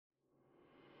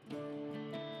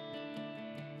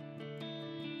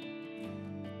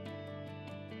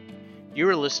You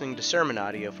are listening to sermon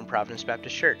audio from Providence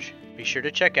Baptist Church. Be sure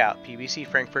to check out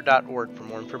pbcfrankfurt.org for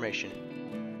more information.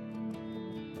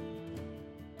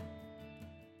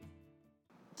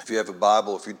 If you have a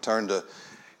Bible, if you turn to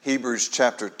Hebrews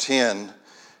chapter 10,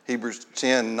 Hebrews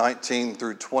 10, 19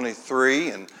 through 23,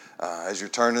 and as you're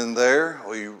turning there,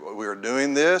 we are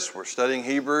doing this. We're studying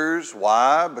Hebrews.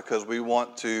 Why? Because we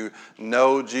want to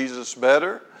know Jesus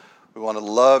better. We want to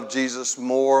love Jesus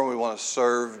more. We want to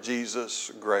serve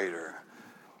Jesus greater.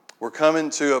 We're coming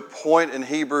to a point in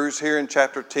Hebrews here in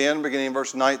chapter 10, beginning in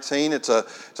verse 19. It's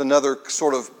another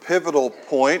sort of pivotal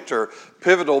point or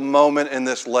pivotal moment in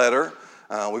this letter.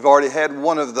 We've already had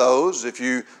one of those. If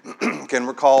you can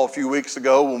recall a few weeks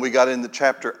ago when we got into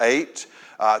chapter 8,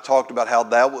 I talked about how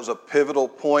that was a pivotal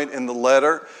point in the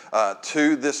letter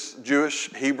to this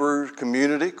Jewish Hebrew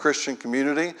community, Christian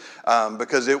community,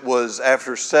 because it was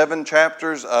after 7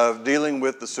 chapters of dealing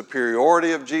with the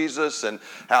superiority of Jesus and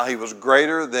how he was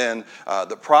greater than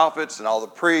the prophets and all the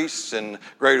priests and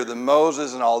greater than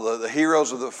Moses and all the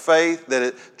heroes of the faith, that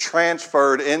it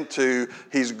transferred into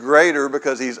he's greater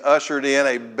because he's ushered in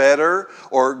a better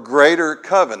or greater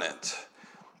covenant.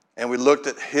 And we looked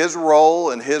at his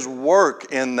role and his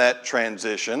work in that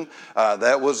transition.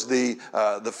 That was the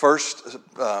first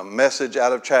message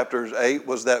out of chapter 8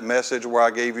 was that message where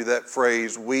I gave you that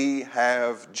phrase, we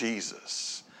have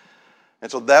Jesus.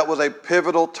 And so that was a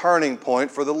pivotal turning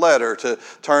point for the letter, to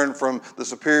turn from the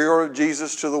superiority of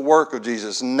Jesus to the work of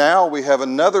Jesus. Now we have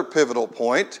another pivotal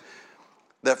point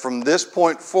that from this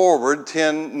point forward,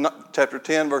 chapter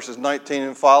 10, verses 19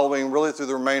 and following, really through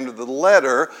the remainder of the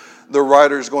letter, the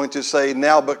writer is going to say,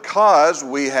 now because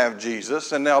we have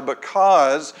Jesus, and now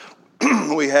because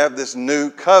we have this new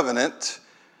covenant,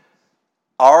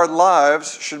 our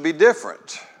lives should be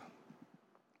different.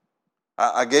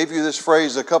 I gave you this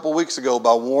phrase a couple weeks ago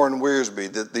by Warren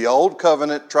Wiersbe, that the old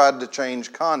covenant tried to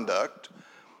change conduct,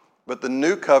 but the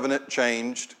new covenant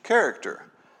changed character.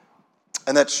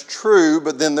 And that's true,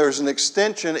 but then there's an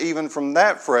extension even from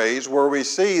that phrase where we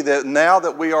see that now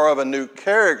that we are of a new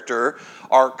character,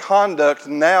 our conduct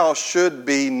now should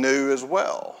be new as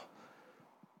well.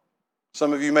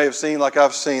 Some of you may have seen, like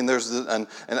I've seen, there's an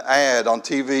ad on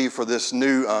TV for this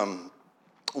new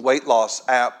weight loss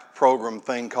app program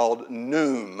thing called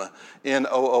Noom,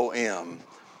 Noom.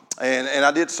 And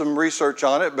I did some research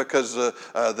on it because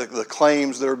the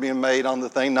claims that are being made on the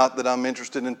thing, not that I'm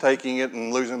interested in taking it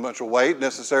and losing a bunch of weight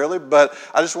necessarily, but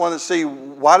I just wanted to see,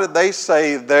 why did they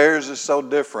say theirs is so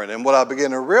different? And what I began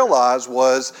to realize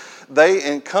was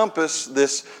they encompass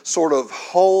this sort of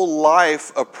whole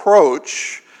life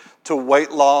approach to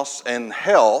weight loss and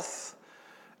health,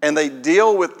 and they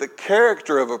deal with the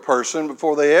character of a person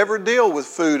before they ever deal with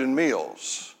food and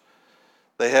meals.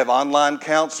 They have online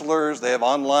counselors, they have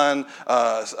online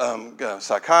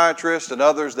psychiatrists and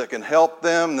others that can help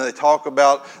them. And they talk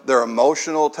about their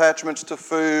emotional attachments to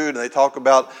food. And they talk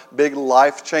about big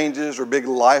life changes or big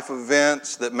life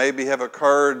events that maybe have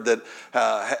occurred that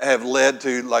have led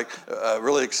to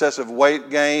really excessive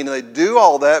weight gain. And they do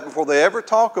all that before they ever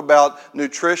talk about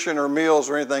nutrition or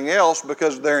meals or anything else,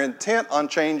 because they're intent on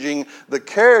changing the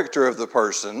character of the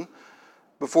person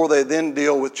before they then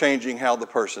deal with changing how the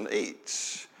person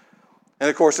eats. And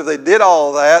of course, if they did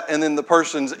all that and then the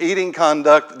person's eating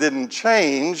conduct didn't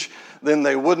change, then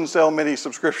they wouldn't sell many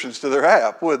subscriptions to their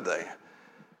app, would they?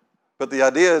 But the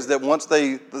idea is that once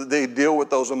they deal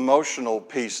with those emotional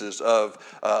pieces of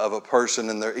a person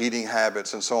and their eating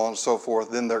habits and so on and so forth,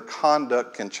 then their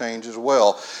conduct can change as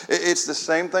well. It's the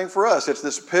same thing for us. It's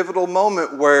this pivotal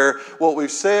moment where what we've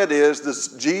said is this: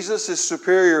 Jesus is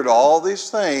superior to all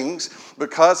these things.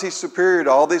 Because he's superior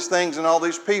to all these things and all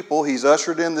these people, he's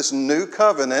ushered in this new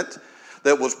covenant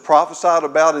that was prophesied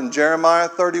about in Jeremiah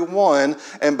 31,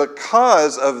 and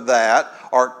because of that,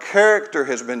 our character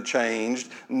has been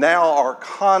changed. Now our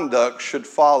conduct should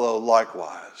follow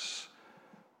likewise.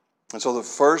 And so the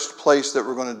first place that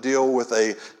we're going to deal with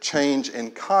a change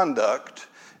in conduct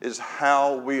is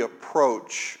how we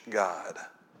approach God.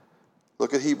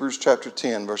 Look at Hebrews chapter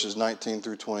 10, verses 19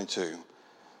 through 22.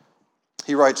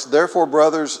 He writes, therefore,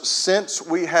 brothers, since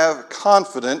we have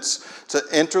confidence to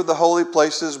enter the holy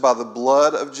places by the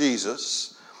blood of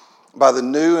Jesus, by the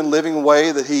new and living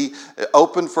way that he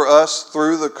opened for us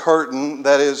through the curtain,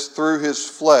 that is, through his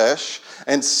flesh,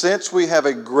 and since we have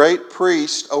a great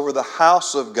priest over the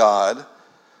house of God,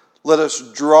 let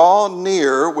us draw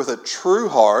near with a true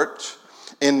heart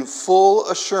in full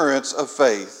assurance of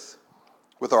faith,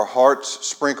 with our hearts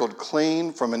sprinkled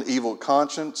clean from an evil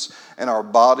conscience and our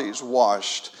bodies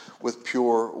washed with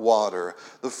pure water.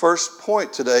 The first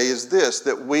point today is this,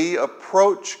 that we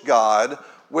approach God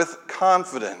with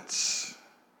confidence.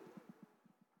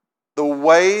 The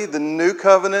way the new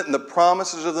covenant and the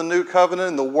promises of the new covenant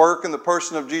and the work and the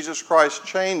person of Jesus Christ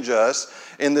change us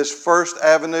in this first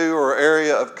avenue or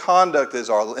area of conduct in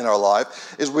our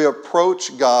life is we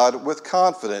approach God with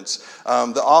confidence.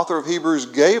 The author of Hebrews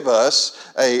gave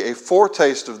us a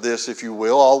foretaste of this, if you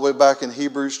will, all the way back in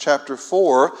Hebrews chapter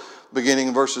 4, beginning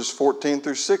in verses 14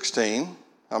 through 16.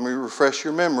 Let me refresh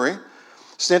your memory.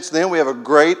 Since then we have a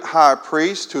great high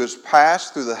priest who has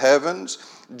passed through the heavens,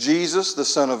 Jesus, the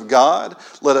Son of God.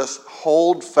 Let us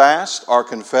hold fast our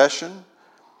confession.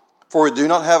 For we do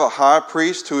not have a high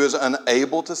priest who is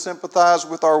unable to sympathize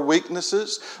with our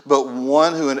weaknesses, but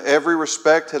one who in every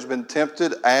respect has been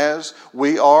tempted as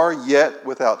we are, yet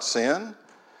without sin.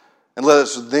 And let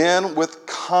us then with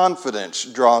confidence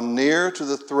draw near to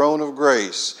the throne of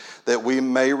grace, that we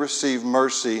may receive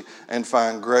mercy and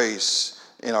find grace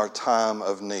in our time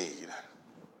of need.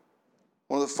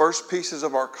 One of the first pieces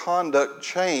of our conduct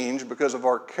change because of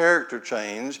our character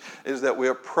change is that we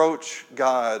approach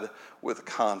God with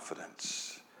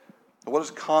confidence. What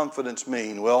does confidence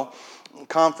mean? Well,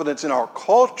 confidence in our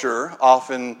culture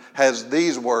often has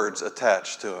these words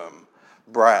attached to them: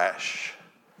 brash,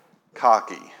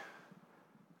 cocky,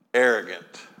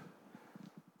 arrogant,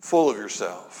 full of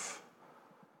yourself.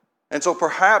 And so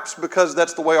perhaps because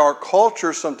that's the way our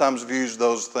culture sometimes views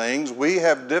those things, we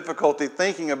have difficulty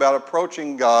thinking about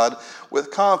approaching God with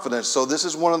confidence. So this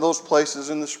is one of those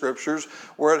places in the Scriptures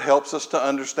where it helps us to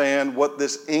understand what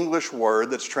this English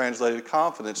word that's translated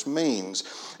confidence means.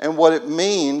 And what it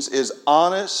means is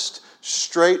honest,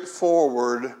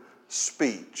 straightforward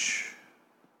speech.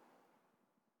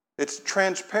 It's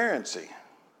transparency.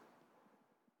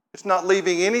 It's not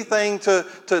leaving anything to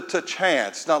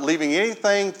chance. It's not leaving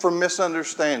anything for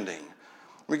misunderstanding.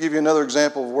 Let me give you another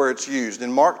example of where it's used.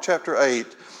 In Mark chapter 8,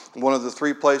 one of the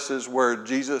three places where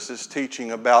Jesus is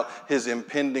teaching about his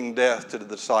impending death to the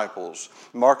disciples.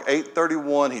 Mark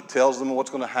 8:31, he tells them what's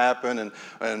going to happen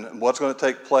and what's going to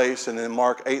take place. And in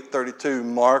Mark 8:32,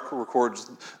 Mark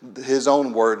records his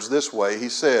own words this way. He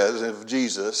says of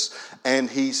Jesus, "And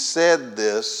he said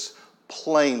this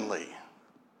plainly."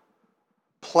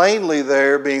 Plainly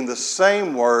there being the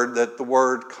same word that the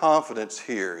word confidence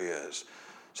here is.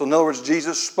 So in other words,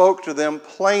 Jesus spoke to them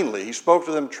plainly. He spoke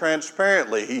to them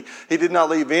transparently. He did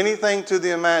not leave anything to the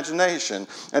imagination.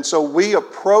 And so we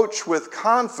approach with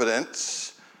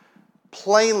confidence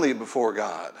plainly before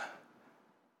God,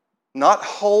 not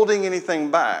holding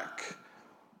anything back.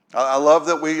 I love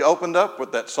that we opened up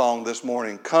with that song this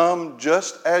morning, "Come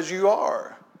just as you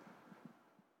are."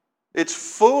 It's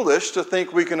foolish to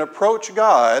think we can approach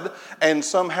God and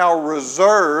somehow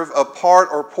reserve a part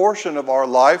or portion of our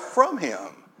life from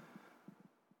Him.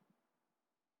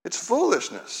 It's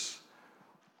foolishness.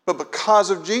 But because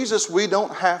of Jesus, we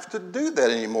don't have to do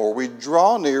that anymore. We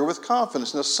draw near with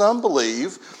confidence. Now, some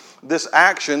believe this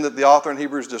action that the author in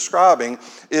Hebrews is describing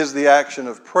is the action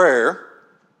of prayer.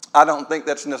 I don't think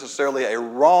that's necessarily a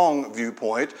wrong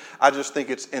viewpoint. I just think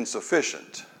it's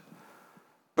insufficient.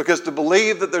 Because to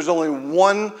believe that there's only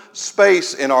one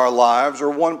space in our lives or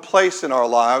one place in our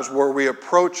lives where we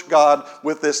approach God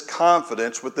with this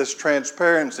confidence, with this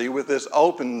transparency, with this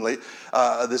open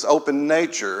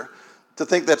nature, to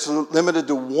think that's limited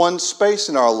to one space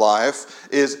in our life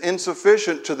is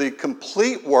insufficient to the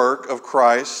complete work of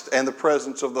Christ and the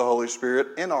presence of the Holy Spirit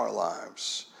in our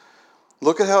lives.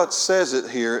 Look at how it says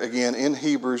it here again in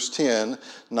Hebrews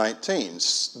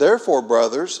 10:19. "Therefore,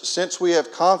 brothers, since we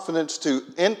have confidence to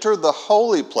enter the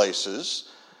holy places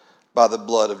by the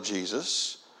blood of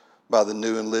Jesus, by the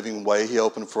new and living way He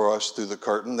opened for us through the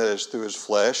curtain, that is, through His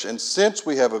flesh, and since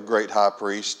we have a great high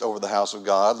priest over the house of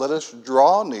God, let us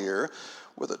draw near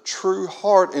with a true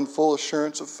heart in full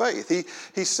assurance of faith."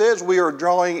 He says we are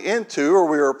drawing into, or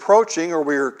we are approaching, or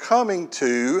we are coming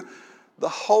to the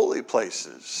holy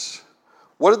places.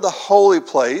 What did the holy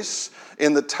place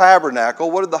in the tabernacle,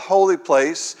 what did the holy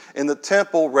place in the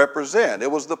temple represent?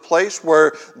 It was the place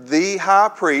where the high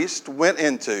priest went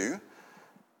into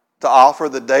to offer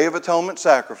the Day of Atonement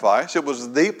sacrifice. It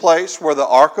was the place where the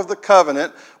Ark of the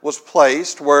Covenant was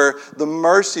placed, where the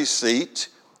mercy seat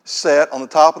sat on the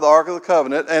top of the Ark of the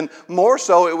Covenant. And more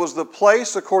so, it was the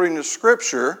place, according to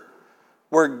Scripture,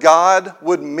 where God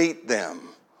would meet them.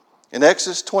 In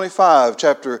Exodus 25,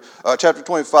 chapter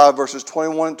 25, verses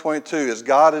 21 and 22, as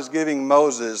God is giving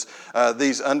Moses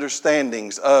these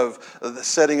understandings of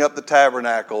setting up the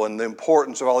tabernacle and the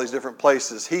importance of all these different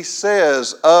places, he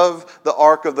says of the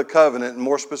Ark of the Covenant, and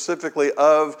more specifically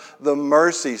of the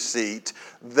mercy seat,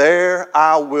 "There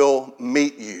I will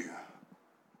meet you."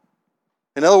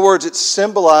 In other words, it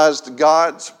symbolized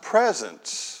God's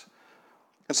presence.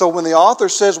 And so when the author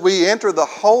says we enter the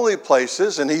holy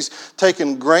places, and he's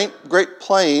taken great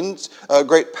pains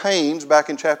back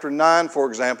in chapter 9, for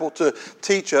example, to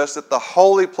teach us that the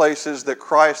holy places that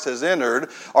Christ has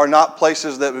entered are not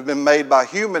places that have been made by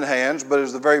human hands, but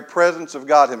is the very presence of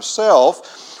God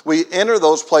himself. We enter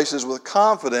those places with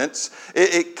confidence.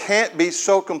 It can't be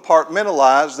so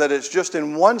compartmentalized that it's just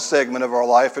in one segment of our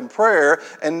life in prayer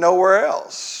and nowhere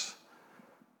else.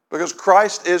 Because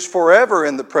Christ is forever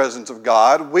in the presence of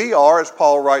God. We are, as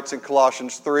Paul writes in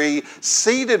Colossians 3,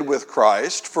 seated with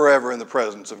Christ forever in the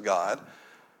presence of God.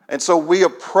 And so we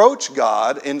approach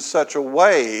God in such a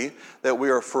way that we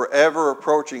are forever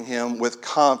approaching Him with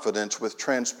confidence, with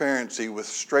transparency, with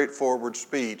straightforward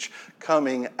speech,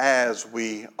 coming as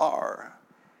we are.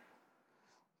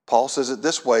 Paul says it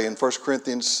this way in 1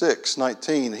 Corinthians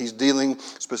 6:19. He's dealing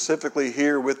specifically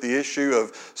here with the issue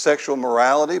of sexual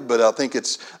morality, but I think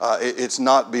it's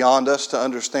not beyond us to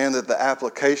understand that the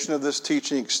application of this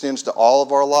teaching extends to all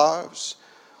of our lives.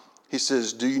 He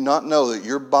says, "Do you not know that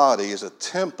your body is a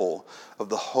temple of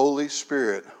the Holy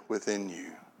Spirit within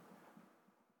you?"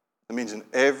 That means in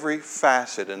every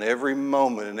facet, in every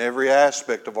moment, in every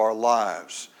aspect of our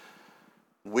lives,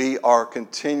 we are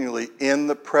continually in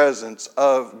the presence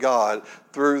of God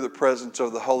through the presence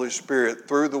of the Holy Spirit,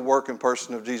 through the work and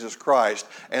person of Jesus Christ,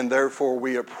 and therefore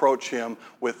we approach Him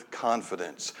with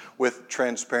confidence, with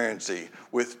transparency,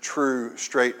 with true,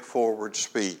 straightforward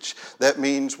speech. That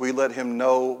means we let Him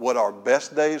know what our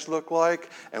best days look like,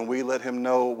 and we let Him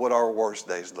know what our worst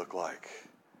days look like.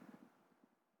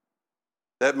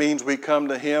 That means we come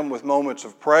to Him with moments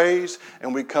of praise,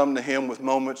 and we come to Him with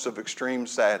moments of extreme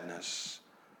sadness.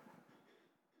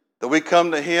 That we come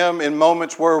to Him in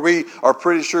moments where we are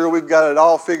pretty sure we've got it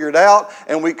all figured out,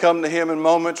 and we come to Him in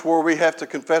moments where we have to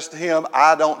confess to Him,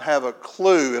 I don't have a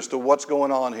clue as to what's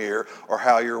going on here or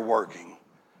how you're working.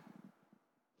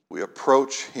 We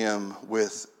approach Him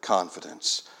with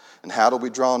confidence. And how do we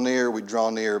draw near? We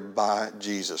draw near by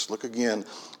Jesus. Look again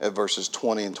at verses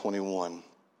 20 and 21.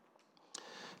 It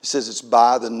says it's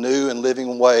by the new and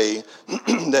living way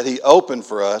that He opened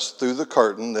for us through the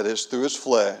curtain, that is, through His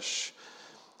flesh.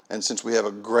 And since we have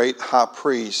a great high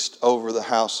priest over the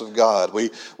house of God,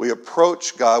 we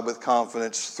approach God with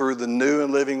confidence through the new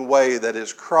and living way that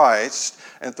is Christ,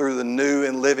 and through the new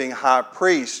and living high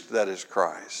priest that is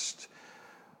Christ.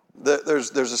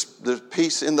 There's a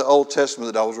piece in the Old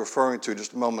Testament that I was referring to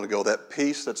just a moment ago, that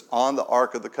piece that's on the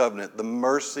Ark of the Covenant, the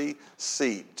mercy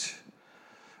seat.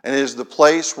 And it is the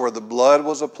place where the blood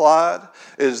was applied.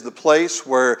 It is the place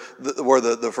where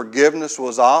the forgiveness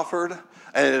was offered.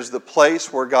 And it is the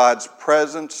place where God's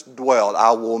presence dwelled.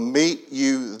 I will meet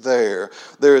you there.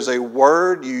 There is a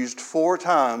word used 4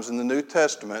 times in the New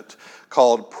Testament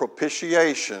called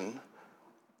propitiation,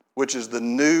 which is the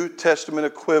New Testament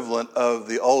equivalent of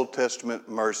the Old Testament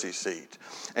mercy seat.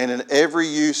 And in every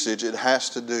usage, it has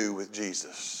to do with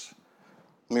Jesus.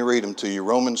 Let me read them to you.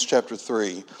 Romans chapter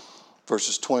 3.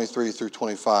 Verses 23 through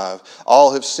 25.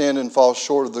 All have sinned and fall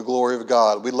short of the glory of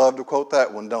God. We love to quote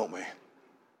that one, don't we?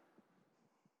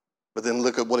 But then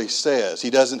look at what he says. He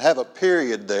doesn't have a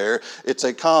period there. It's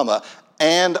a comma.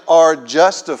 And are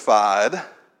justified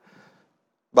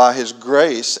by His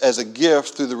grace as a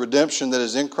gift through the redemption that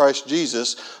is in Christ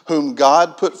Jesus, whom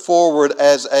God put forward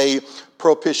as a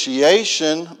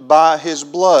propitiation by His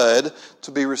blood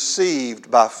to be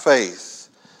received by faith.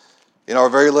 In our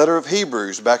very letter of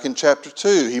Hebrews, back in chapter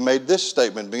 2, he made this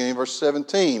statement, beginning in verse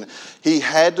 17. He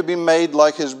had to be made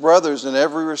like His brothers in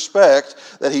every respect,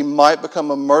 that He might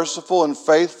become a merciful and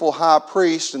faithful high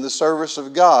priest in the service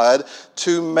of God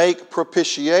to make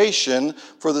propitiation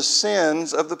for the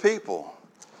sins of the people.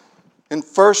 In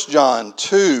 1 John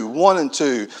 2, 1 and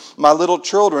 2, my little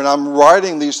children, I'm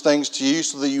writing these things to you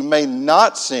so that you may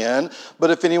not sin.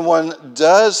 But if anyone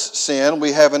does sin,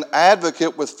 we have an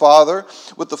advocate with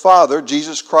the Father,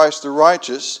 Jesus Christ the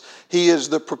righteous. He is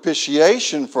the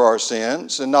propitiation for our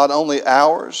sins, and not only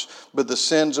ours, but the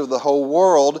sins of the whole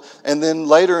world. And then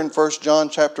later in 1 John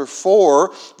chapter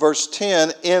 4, verse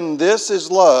 10, in this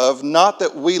is love, not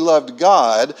that we loved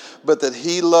God, but that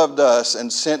He loved us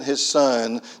and sent His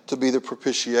Son to be the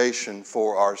propitiation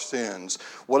for our sins.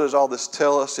 What does all this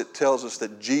tell us? It tells us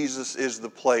that Jesus is the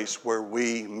place where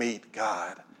we meet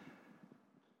God.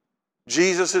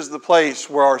 Jesus is the place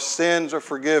where our sins are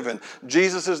forgiven.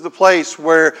 Jesus is the place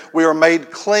where we are made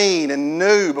clean and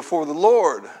new before the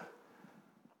Lord.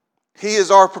 He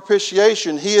is our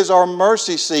propitiation. He is our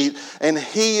mercy seat. And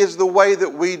He is the way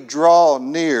that we draw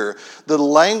near. The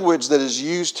language that is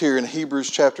used here in Hebrews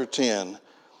chapter 10,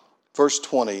 Verse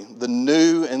 20, the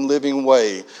new and living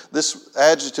way. This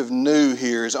adjective new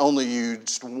here is only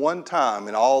used one time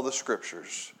in all the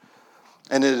scriptures.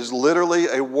 And it is literally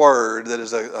a word that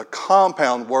is a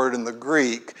compound word in the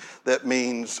Greek that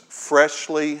means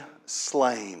freshly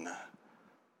slain.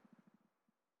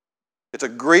 It's a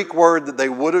Greek word that they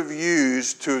would have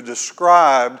used to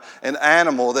describe an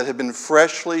animal that had been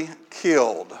freshly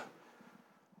killed.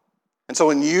 And so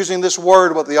in using this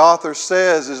word, what the author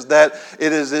says is that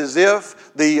it is as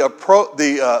if the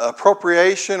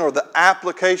appropriation or the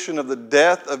application of the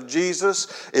death of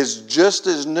Jesus is just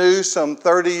as new some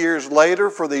 30 years later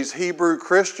for these Hebrew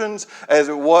Christians as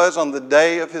it was on the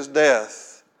day of his death.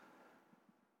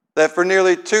 That for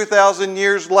nearly 2,000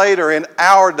 years later, in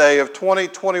our day of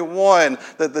 2021,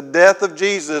 that the death of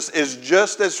Jesus is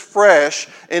just as fresh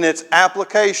in its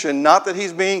application. Not that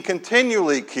he's being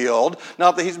continually killed,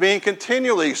 not that he's being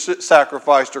continually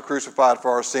sacrificed or crucified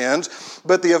for our sins,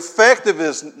 but the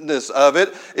effectiveness of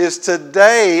it is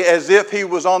today as if he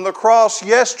was on the cross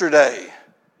yesterday.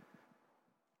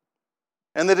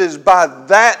 And that it is by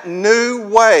that new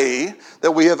way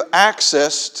that we have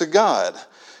access to God.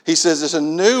 He says it's a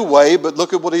new way, but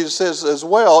look at what he says as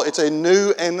well. It's a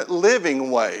new and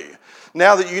living way.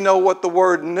 Now that you know what the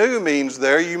word new means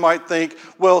there, you might think,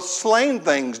 well, slain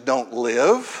things don't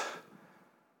live.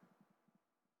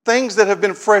 Things that have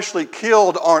been freshly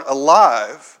killed aren't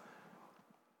alive.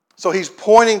 So he's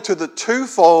pointing to the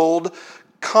twofold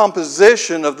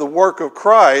composition of the work of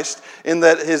Christ in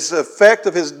that his effect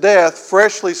of his death,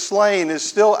 freshly slain, is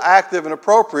still active and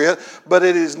appropriate, but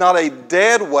it is not a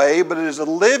dead way, but it is a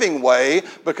living way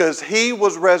because he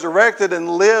was resurrected and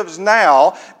lives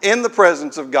now in the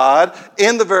presence of God,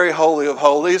 in the very Holy of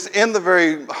Holies, in the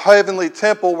very heavenly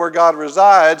temple where God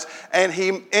resides, and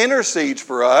he intercedes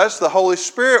for us. The Holy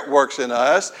Spirit works in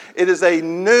us. It is a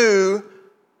new,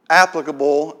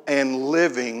 applicable, and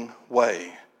living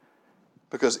way.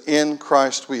 Because in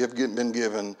Christ we have been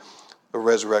given a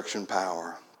resurrection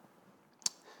power.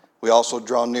 We also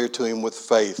draw near to him with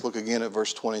faith. Look again at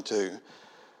verse 22. It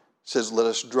says, let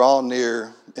us draw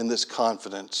near in this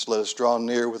confidence. Let us draw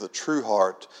near with a true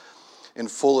heart in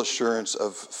full assurance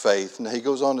of faith. Now he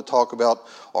goes on to talk about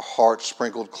our hearts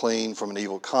sprinkled clean from an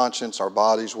evil conscience, our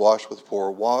bodies washed with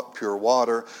pure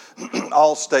water,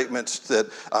 all statements that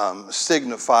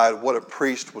signified what a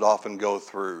priest would often go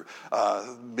through,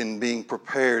 being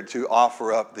prepared to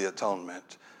offer up the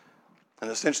atonement. And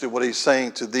essentially what he's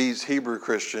saying to these Hebrew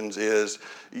Christians is,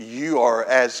 you are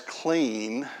as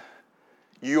clean,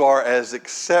 you are as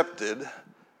accepted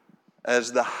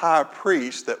as the high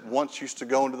priest that once used to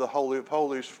go into the Holy of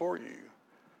Holies for you.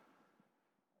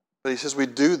 But he says we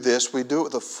do this, we do it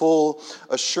with a full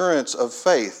assurance of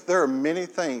faith. There are many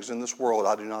things in this world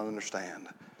I do not understand.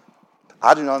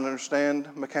 I do not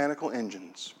understand mechanical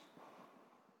engines,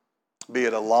 be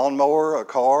it a lawnmower, a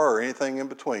car, or anything in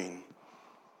between.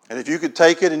 And if you could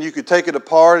take it and you could take it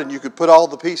apart and you could put all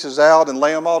the pieces out and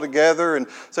lay them all together and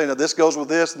say, now this goes with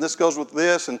this and this goes with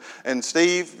this, and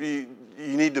Steve,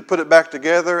 you need to put it back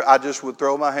together, I just would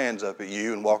throw my hands up at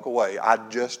you and walk away. I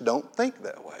just don't think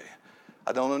that way.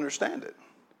 I don't understand it.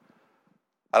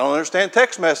 I don't understand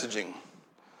text messaging.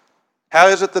 How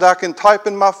is it that I can type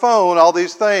in my phone all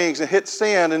these things and hit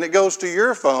send and it goes to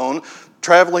your phone,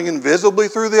 traveling invisibly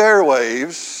through the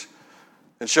airwaves,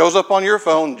 and shows up on your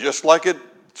phone just like it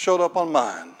showed up on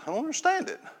mine? I don't understand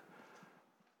it.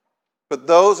 But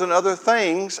those and other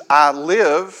things, I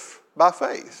live by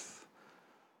faith.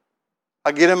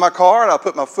 I get in my car and I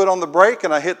put my foot on the brake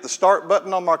and I hit the start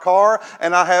button on my car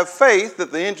and I have faith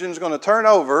that the engine's going to turn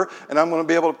over and I'm going to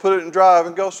be able to put it in drive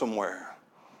and go somewhere.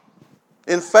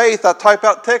 In faith, I type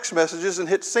out text messages and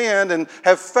hit send and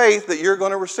have faith that you're going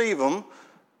to receive them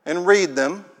and read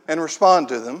them and respond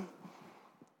to them.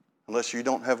 Unless you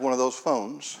don't have one of those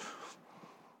phones,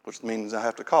 which means I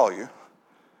have to call you.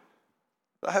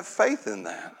 I have faith in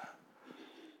that.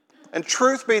 And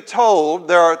truth be told,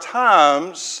 there are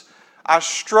times I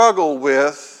struggle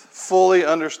with fully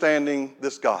understanding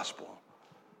this gospel.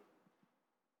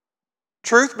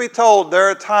 Truth be told, there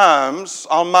are times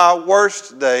on my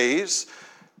worst days,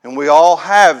 and we all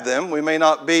have them. We may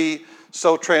not be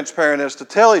so transparent as to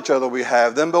tell each other we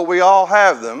have them, but we all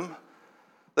have them.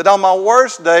 That on my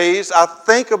worst days, I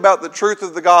think about the truth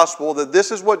of the gospel, that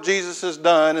this is what Jesus has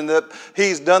done, and that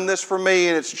he's done this for me,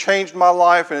 and it's changed my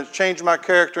life, and it's changed my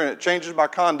character, and it changes my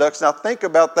conduct. And I think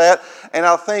about that, and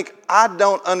I think, I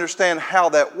don't understand how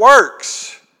that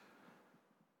works.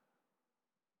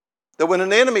 That when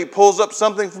an enemy pulls up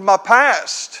something from my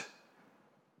past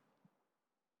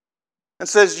and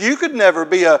says, you could never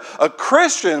be a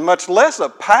Christian, much less a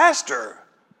pastor.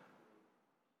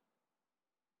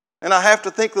 And I have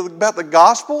to think about the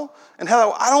gospel and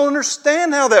how I don't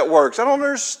understand how that works. I don't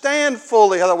understand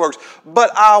fully how that works.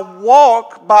 But I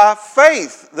walk by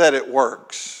faith that it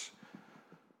works.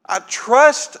 I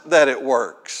trust that it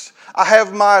works. I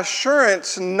have my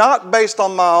assurance not based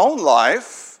on my own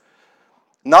life,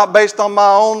 not based on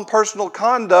my own personal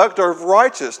conduct or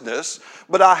righteousness,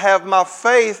 but I have my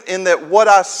faith in that what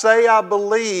I say I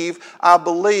believe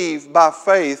by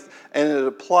faith, and it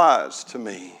applies to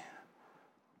me.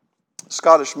 A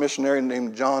Scottish missionary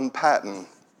named John Paton,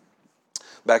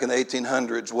 back in the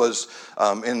 1800s, was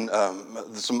in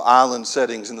some island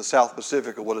settings in the South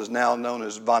Pacific of what is now known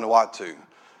as Vanuatu.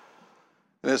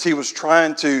 And as he was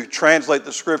trying to translate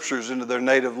the scriptures into their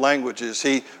native languages,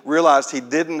 he realized he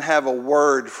didn't have a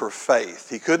word for faith.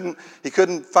 He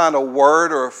couldn't find a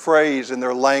word or a phrase in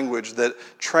their language that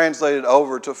translated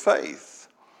over to faith.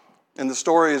 And the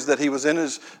story is that he was in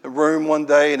his room one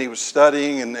day and he was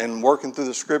studying and working through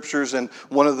the scriptures, and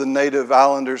one of the native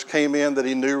islanders came in that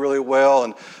he knew really well,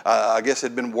 and I guess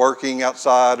had been working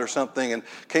outside or something, and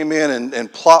came in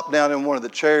and plopped down in one of the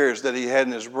chairs that he had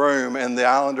in his room, and the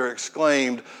islander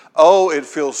exclaimed, "Oh, it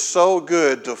feels so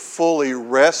good to fully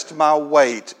rest my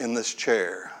weight in this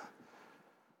chair."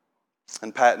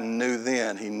 And Paton knew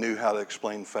then, he knew how to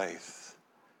explain faith.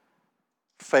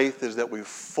 Faith is that we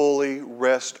fully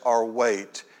rest our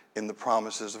weight in the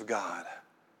promises of God.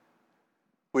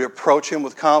 We approach Him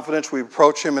with confidence. We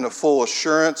approach Him in a full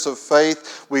assurance of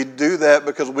faith. We do that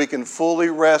because we can fully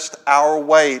rest our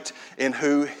weight in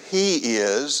who He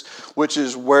is, which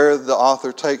is where the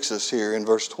author takes us here in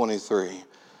verse 23.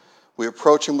 We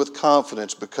approach Him with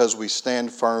confidence because we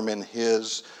stand firm in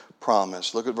His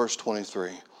promise. Look at verse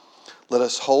 23. Let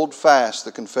us hold fast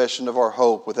the confession of our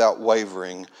hope without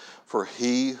wavering, for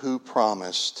He who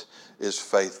promised is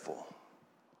faithful.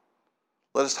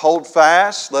 Let us hold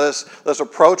fast. Let's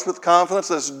approach with confidence.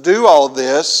 Let's do all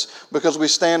this because we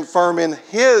stand firm in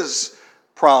His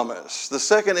promise. The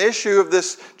second issue of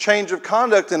this change of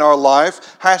conduct in our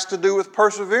life has to do with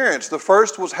perseverance. The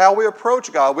first was how we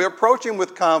approach God. We approach Him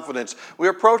with confidence. We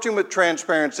approach Him with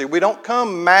transparency. We don't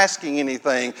come masking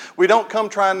anything. We don't come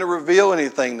trying to reveal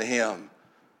anything to Him.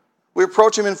 We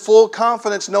approach Him in full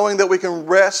confidence, knowing that we can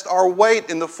rest our weight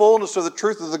in the fullness of the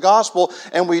truth of the gospel,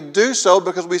 and we do so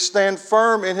because we stand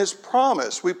firm in His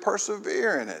promise. We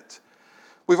persevere in it.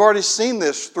 We've already seen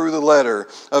this through the letter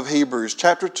of Hebrews.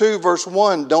 Chapter 2, verse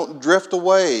 1, don't drift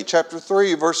away. Chapter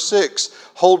 3, verse 6,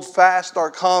 hold fast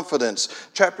our confidence.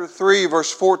 Chapter 3,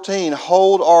 verse 14,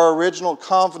 hold our original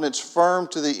confidence firm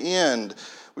to the end.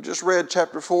 We just read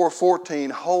chapter 4, 14,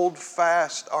 hold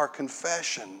fast our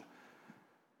confession.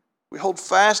 We hold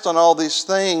fast on all these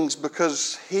things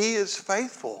because He is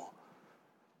faithful.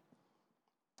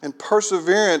 And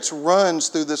perseverance runs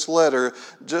through this letter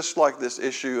just like this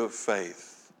issue of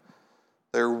faith.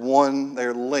 They're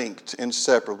linked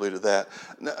inseparably to that.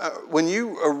 Now, when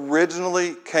you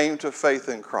originally came to faith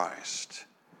in Christ,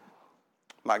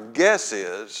 my guess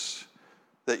is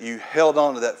that you held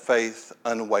on to that faith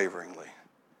unwaveringly.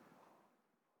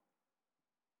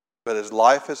 But as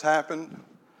life has happened,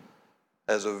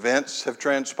 as events have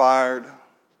transpired,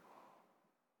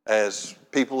 as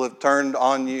people have turned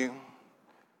on you,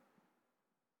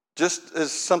 just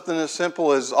as something as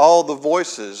simple as all the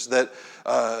voices that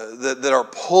are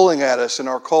pulling at us in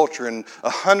our culture in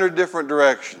 100 different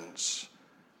directions.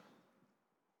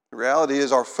 The reality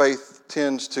is our faith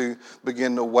tends to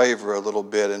begin to waver a little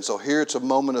bit. And so here it's a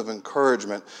moment of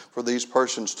encouragement for these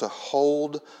persons to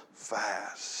hold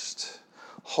fast.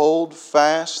 Hold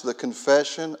fast the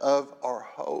confession of our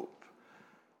hope.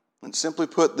 And simply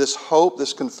put, this hope,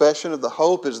 this confession of the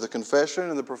hope is the confession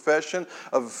and the profession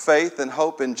of faith and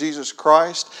hope in Jesus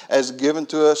Christ as given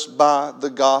to us by the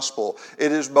gospel.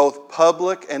 It is both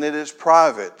public and it is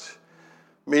private.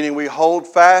 Meaning we hold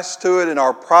fast to it in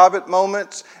our private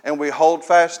moments and we hold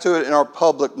fast to it in our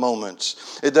public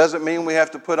moments. It doesn't mean we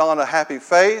have to put on a happy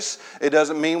face. It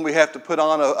doesn't mean we have to put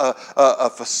on a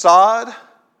facade.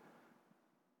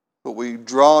 But we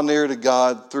draw near to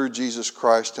God through Jesus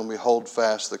Christ and we hold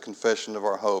fast the confession of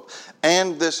our hope.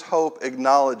 And this hope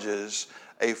acknowledges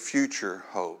a future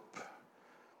hope.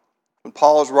 When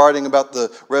Paul is writing about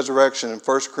the resurrection in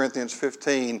 1 Corinthians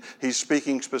 15, he's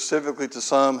speaking specifically to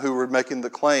some who were making the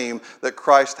claim that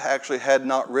Christ actually had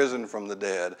not risen from the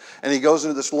dead. And he goes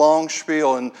into this long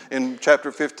spiel in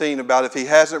chapter 15 about if He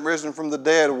hasn't risen from the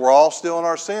dead, we're all still in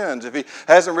our sins. If He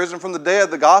hasn't risen from the dead,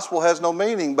 the gospel has no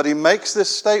meaning. But he makes this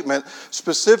statement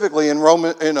specifically in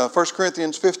 1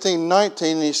 Corinthians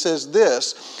 15:19, and he says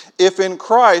this, if in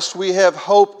Christ we have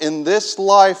hope in this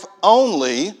life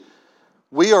only,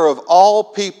 we are of all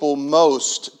people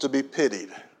most to be pitied.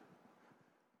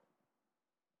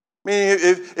 Meaning,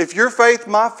 if your faith,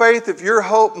 my faith, if your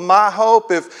hope, my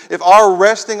hope, if our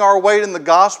resting our weight in the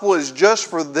gospel is just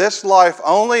for this life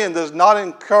only and does not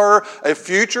incur a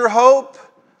future hope,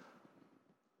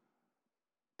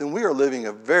 then we are living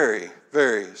a very,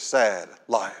 very sad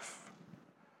life.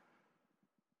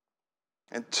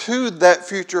 And to that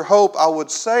future hope, I would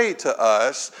say to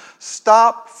us,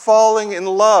 stop falling in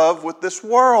love with this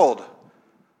world.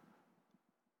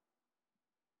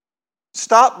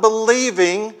 Stop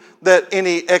believing that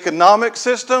any economic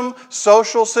system,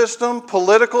 social system,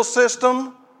 political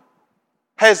system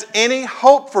has any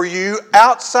hope for you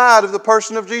outside of the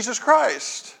person of Jesus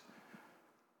Christ.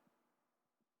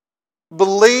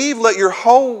 Believe, let your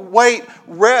whole weight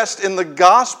rest in the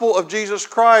gospel of Jesus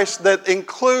Christ that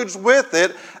includes with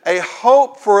it a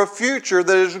hope for a future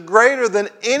that is greater than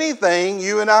anything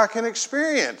you and I can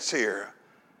experience here.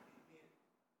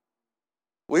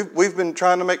 We've been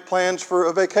trying to make plans for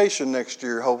a vacation next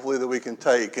year, hopefully, that we can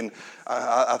take. And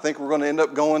I think we're going to end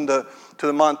up going to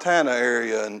the Montana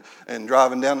area and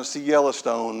driving down to see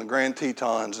Yellowstone, the Grand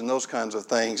Tetons, and those kinds of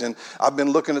things. And I've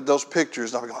been looking at those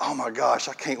pictures, and I'm going, oh my gosh,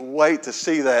 I can't wait to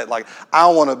see that. Like,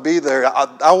 I want to be there.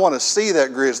 I want to see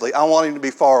that grizzly. I want him to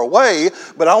be far away,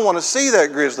 but I want to see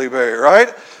that grizzly bear,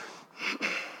 right?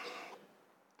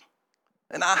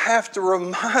 And I have to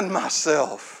remind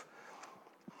myself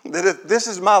that if this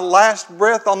is my last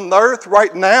breath on earth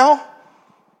right now,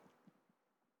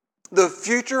 the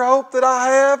future hope that I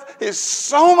have is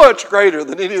so much greater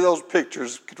than any of those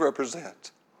pictures could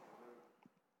represent.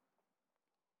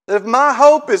 That if my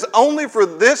hope is only for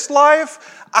this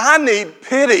life, I need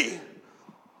pity.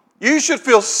 You should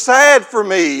feel sad for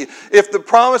me if the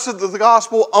promise of the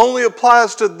gospel only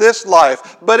applies to this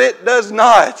life, but it does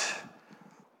not.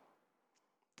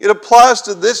 It applies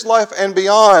to this life and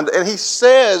beyond. And he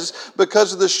says,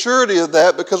 because of the surety of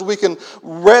that, because we can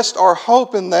rest our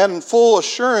hope in that in full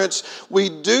assurance, we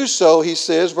do so, he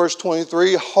says, verse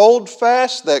 23, hold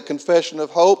fast that confession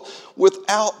of hope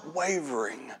without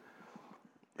wavering.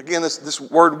 Again, this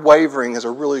word wavering is a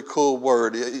really cool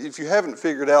word. If you haven't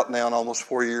figured out now in almost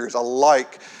 4 years, I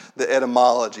like the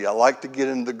etymology. I like to get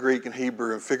into the Greek and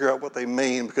Hebrew and figure out what they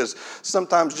mean, because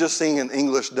sometimes just seeing in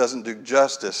English doesn't do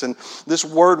justice. And this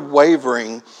word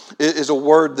wavering is a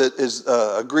word that is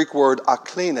a Greek word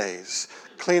aklines.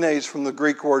 Klines from the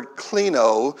Greek word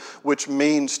klino, which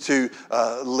means to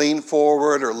lean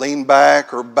forward or lean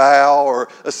back or bow, or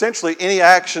essentially any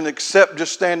action except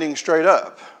just standing straight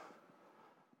up.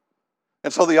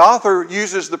 And so the author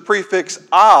uses the prefix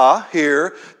 "a"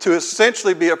 here to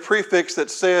essentially be a prefix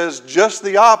that says just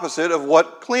the opposite of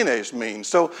what klines means.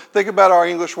 So think about our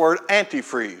English word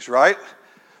antifreeze, right?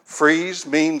 Freeze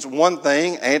means one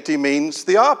thing, anti means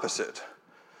the opposite.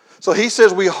 So he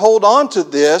says we hold on to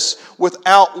this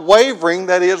without wavering.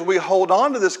 That is, we hold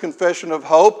on to this confession of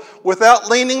hope without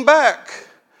leaning back,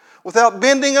 without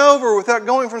bending over, without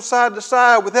going from side to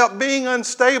side, without being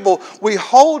unstable. We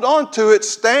hold on to it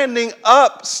standing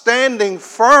up, standing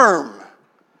firm,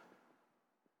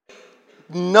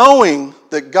 knowing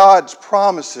that God's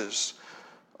promises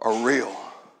are real.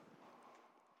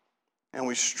 And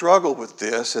we struggle with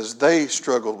this as they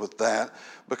struggled with that,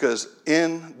 because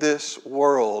in this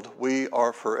world we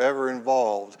are forever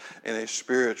involved in a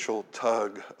spiritual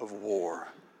tug of war.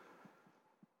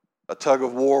 A tug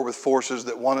of war with forces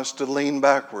that want us to lean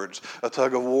backwards. A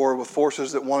tug of war with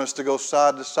forces that want us to go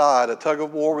side to side. A tug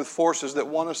of war with forces that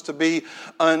want us to be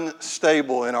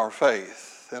unstable in our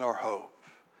faith, in our hope.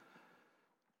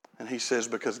 And he says,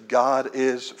 because God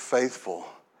is faithful,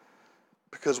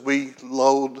 because we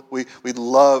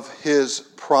love his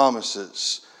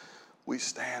promises, we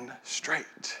stand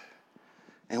straight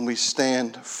and we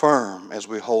stand firm as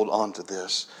we hold on to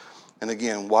this. And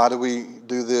again, why do we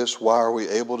do this? Why are we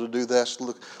able to do this?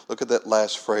 Look at that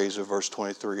last phrase of verse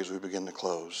 23 as we begin to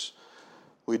close.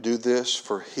 We do this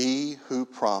for he who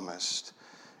promised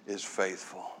is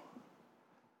faithful.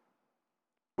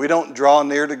 We don't draw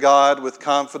near to God with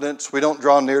confidence. We don't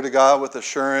draw near to God with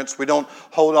assurance. We don't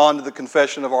hold on to the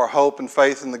confession of our hope and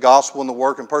faith in the gospel and the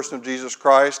work and person of Jesus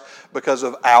Christ because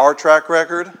of our track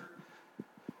record.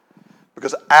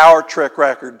 Because our track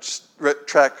record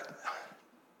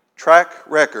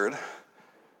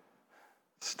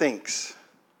stinks.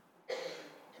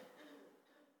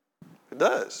 It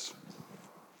does.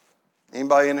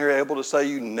 Anybody in here able to say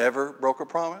you never broke a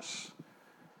promise?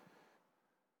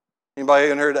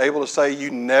 Anybody in here able to say you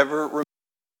never remember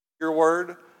your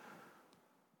word?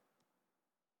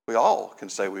 We all can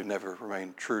say we've never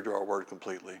remained true to our word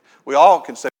completely. We all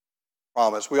can say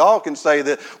promise. We all can say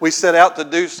that we set out to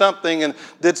do something and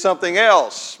did something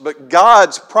else, but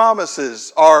God's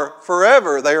promises are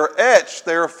forever. They are etched,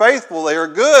 they are faithful, they are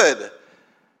good.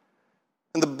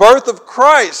 And the birth of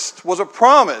Christ was a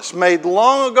promise made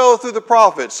long ago through the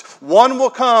prophets. One will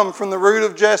come from the root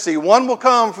of Jesse. One will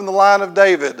come from the line of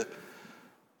David.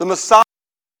 The Messiah,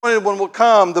 one will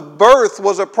come. The birth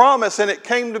was a promise, and it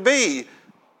came to be.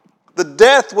 The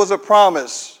death was a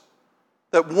promise.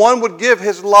 That one would give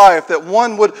his life, that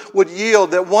one would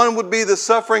yield, that one would be the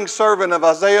suffering servant of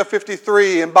Isaiah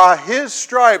 53, and by his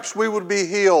stripes we would be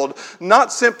healed,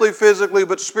 not simply physically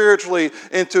but spiritually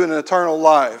into an eternal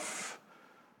life.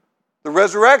 The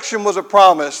resurrection was a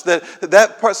promise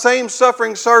that same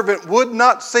suffering servant would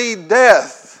not see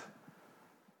death.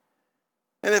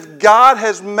 And if God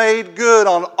has made good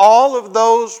on all of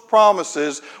those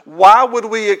promises, why would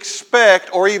we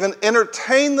expect or even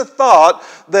entertain the thought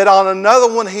that on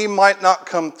another one He might not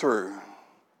come through?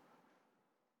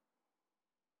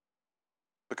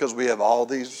 Because we have all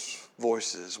these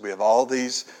voices, we have all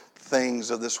these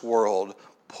things of this world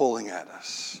pulling at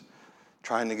us,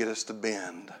 trying to get us to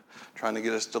bend, trying to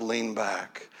get us to lean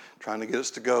back, trying to get us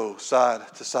to go side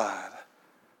to side.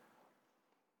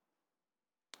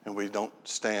 And we don't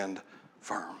stand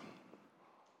firm.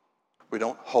 We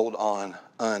don't hold on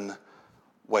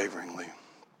unwaveringly.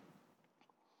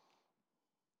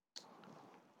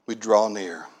 We draw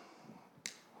near.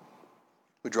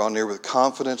 We draw near with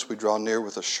confidence. We draw near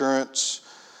with assurance.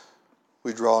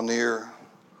 We draw near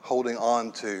holding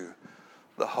on to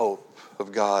the hope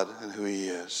of God and who He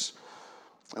is.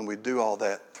 And we do all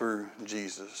that through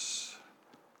Jesus.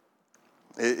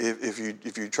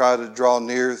 If you try to draw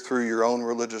near through your own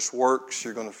religious works,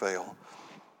 you're going to fail.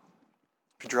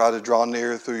 If you try to draw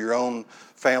near through your own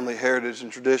family heritage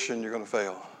and tradition, you're going to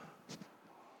fail.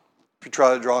 If you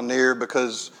try to draw near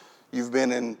because you've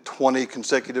been in 20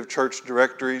 consecutive church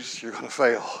directories, you're going to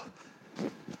fail.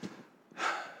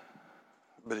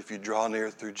 But if you draw near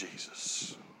through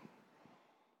Jesus,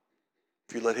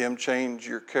 if you let Him change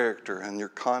your character and your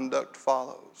conduct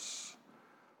follows,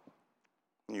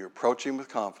 and you approach Him with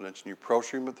confidence, and you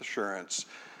approach Him with assurance,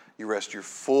 you rest your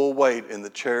full weight in the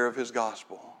chair of His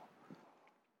gospel,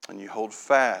 and you hold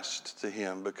fast to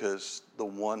Him because the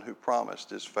one who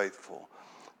promised is faithful,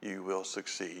 you will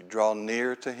succeed. Draw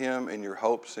near to Him in your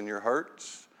hopes and your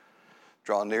hurts.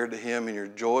 Draw near to Him in your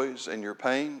joys and your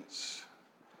pains.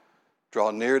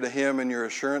 Draw near to Him in your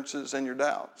assurances and your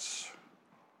doubts.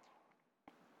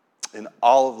 In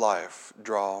all of life,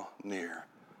 draw near,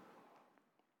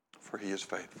 for He is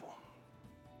faithful.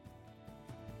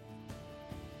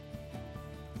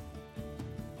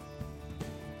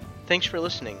 Thanks for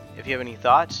listening. If you have any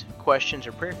thoughts, questions,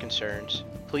 or prayer concerns,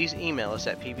 please email us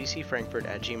at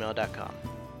pbcfrankfurt@gmail.com.